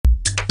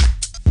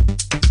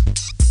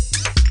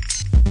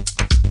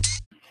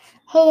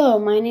Hello,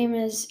 my name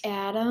is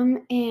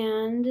Adam,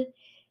 and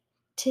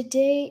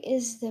today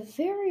is the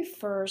very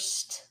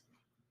first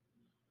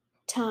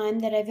time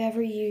that I've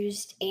ever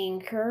used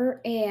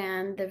Anchor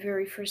and the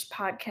very first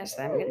podcast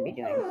that I'm going to be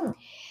doing.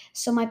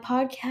 So, my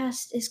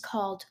podcast is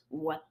called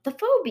What the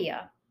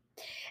Phobia.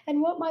 And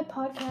what my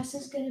podcast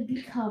is going to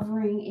be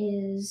covering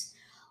is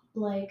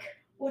like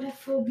what a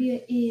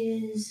phobia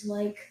is,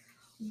 like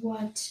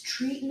what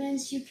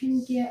treatments you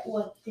can get,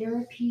 what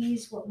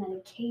therapies, what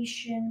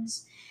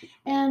medications,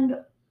 and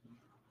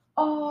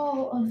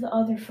all of the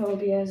other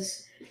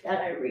phobias that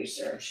I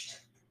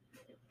researched.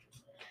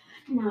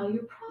 Now,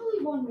 you're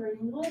probably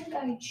wondering, why did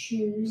I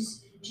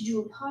choose to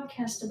do a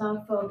podcast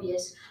about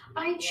phobias?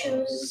 I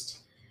chose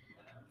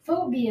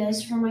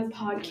phobias for my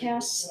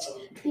podcast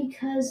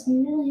because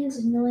millions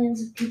and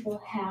millions of people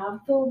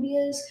have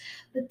phobias,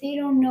 but they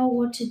don't know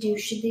what to do.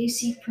 Should they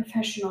seek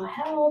professional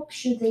help?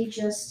 Should they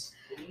just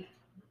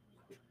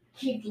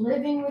keep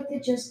living with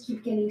it, just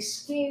keep getting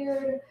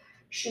scared?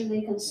 Should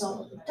they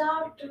consult with a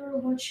doctor?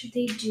 What should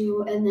they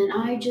do? And then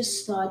I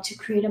just thought to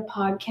create a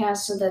podcast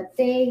so that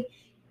they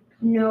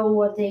know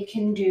what they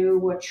can do,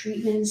 what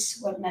treatments,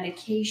 what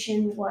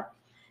medication, what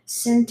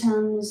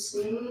symptoms,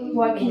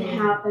 what can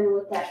happen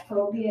with that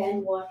phobia,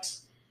 and what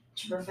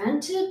to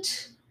prevent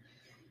it,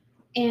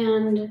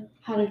 and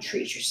how to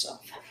treat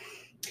yourself.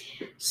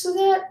 So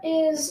that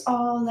is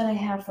all that I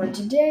have for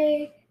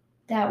today.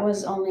 That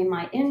was only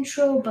my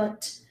intro,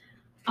 but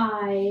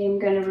I am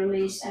going to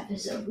release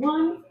episode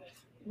 1,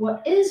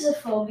 What is a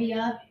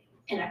Phobia,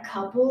 in a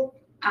couple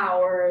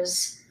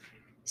hours.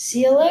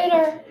 See you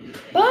later.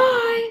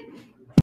 Bye.